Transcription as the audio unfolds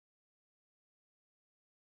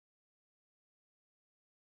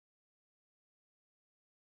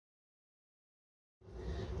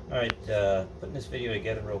Alright, putting this video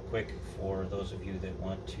together real quick for those of you that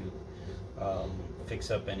want to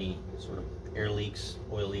fix up any sort of air leaks,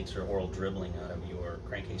 oil leaks, or oil dribbling out of your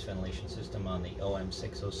crankcase ventilation system on the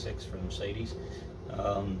OM606 for Mercedes.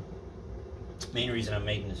 Main reason I'm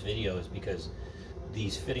making this video is because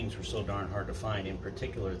these fittings were so darn hard to find. In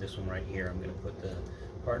particular, this one right here. I'm going to put the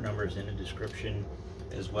part numbers in the description,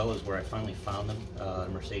 as well as where I finally found them at a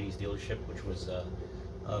Mercedes dealership, which was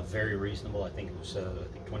very reasonable. I think it was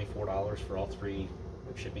 $24 for all three,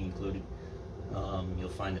 shipping included. You'll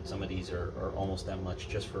find that some of these are almost that much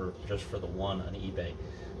just for the one on eBay.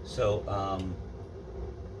 So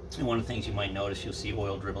and one of the things you might notice, you'll see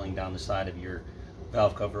oil dribbling down the side of your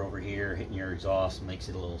valve cover over here, hitting your exhaust, makes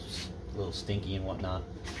it a little stinky and whatnot.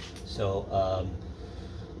 So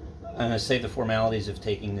I'm going to save the formalities of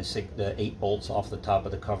taking the 8 bolts off the top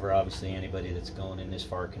of the cover. Obviously, anybody that's going in this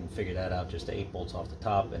far can figure that out. Just the 8 bolts off the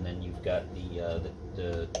top, and then you've got the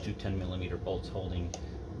two 10mm bolts holding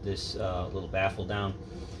this little baffle down.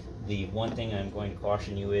 The one thing I'm going to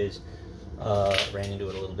caution you is, ran into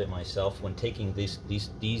it a little bit myself. When taking these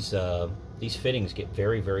fittings get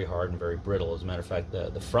very hard and very brittle. As a matter of fact,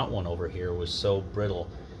 the front one over here was so brittle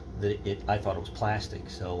that I thought it was plastic.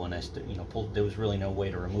 So when I pulled, there was really no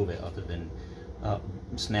way to remove it other than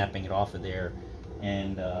snapping it off of there.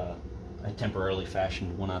 And I temporarily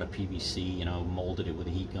fashioned one out of PVC, molded it with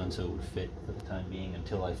a heat gun so it would fit for the time being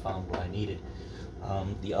until I found what I needed.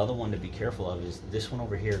 The other one to be careful of is this one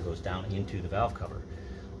over here goes down into the valve cover.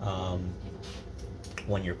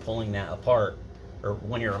 When you're pulling that apart, or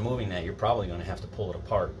when you're removing that, you're probably going to have to pull it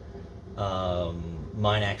apart.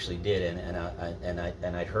 Mine actually did,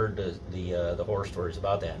 and I'd heard the horror stories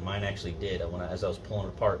about that. And mine actually did. As I was pulling it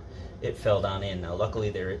apart, it fell down in. Now, luckily,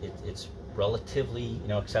 it's relatively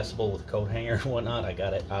accessible with a coat hanger and whatnot. I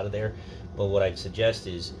got it out of there. But what I'd suggest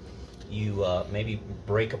is you maybe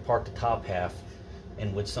break apart the top half,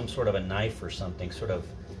 and with some sort of a knife or something, sort of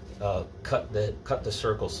cut the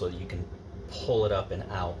circle so that you can pull it up and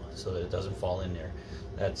out so that it doesn't fall in there.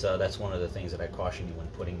 That's one of the things that I caution you when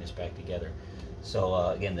putting this back together. So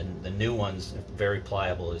again, the new one's very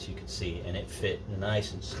pliable, as you can see, and it fit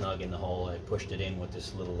nice and snug in the hole. I pushed it in with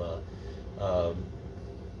this little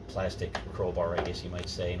plastic crowbar, I guess you might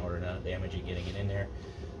say, in order not to damage it getting it in there.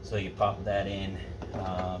 So you pop that in,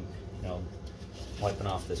 wiping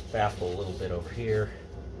off this baffle a little bit over here.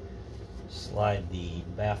 Slide the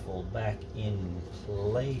baffle back in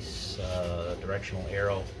place. Directional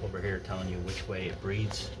arrow over here telling you which way it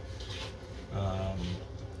breathes.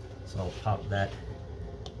 So I'll pop that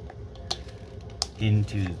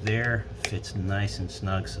into there. Fits nice and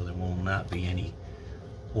snug, so there will not be any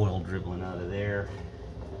oil dribbling out of there.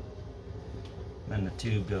 Then the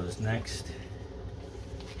tube goes next.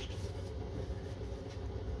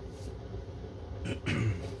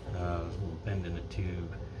 Little bend in the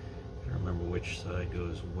tube. I don't remember which side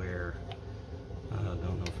goes where.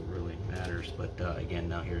 Don't know if it really matters, but again,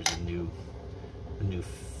 now here's the new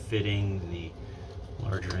fitting. The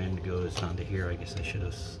larger end goes onto here. I guess I should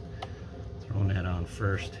have thrown that on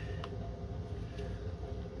first.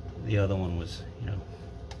 The other one was,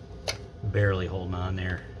 barely holding on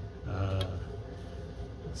there.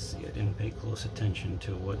 Let's see, I didn't pay close attention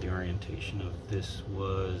to what the orientation of this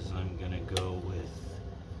was. I'm gonna go with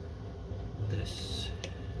this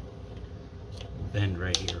bend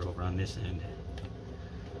right here over on this end.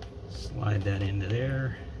 Slide that into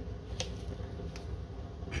there.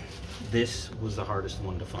 This was the hardest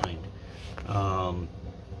one to find.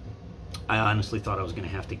 I honestly thought I was going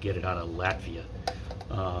to have to get it out of Latvia,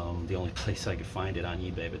 the only place I could find it on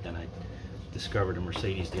eBay, but then I discovered a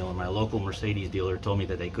Mercedes dealer. My local Mercedes dealer told me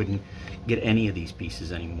that they couldn't get any of these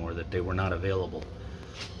pieces anymore, that they were not available.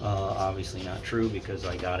 Obviously not true, because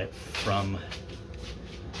I got it from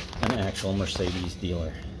an actual Mercedes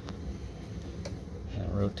dealer.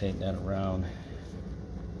 Rotate that around,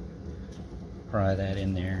 pry that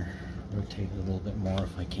in there, rotate it a little bit more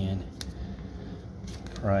if I can,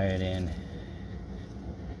 pry it in,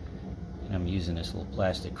 and I'm using this little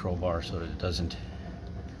plastic crowbar so that it doesn't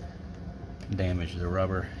damage the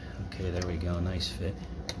rubber. Okay, there we go, nice fit.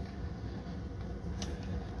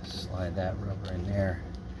 Slide that rubber in there,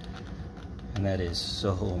 and that is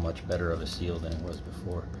so much better of a seal than it was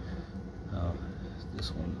before.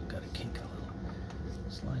 This one got a kink a little.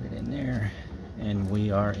 Slide it in there, and we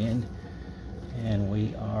are in, and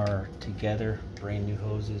we are together. Brand new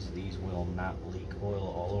hoses. These will not leak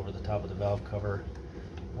oil all over the top of the valve cover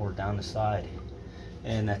or down the side.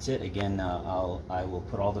 And that's it. Again, I will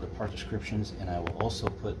put all the part descriptions, and I will also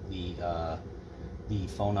put the the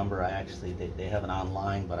phone number. They have it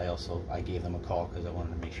online, but I gave them a call because I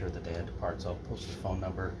wanted to make sure that they had the parts. I'll post the phone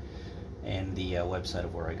number and the website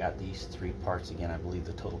of where I got these 3 parts. Again, I believe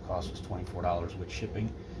the total cost was $24 with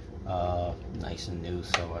shipping. Nice and new,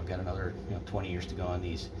 so I've got another 20 years to go on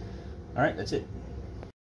these. All right, that's it.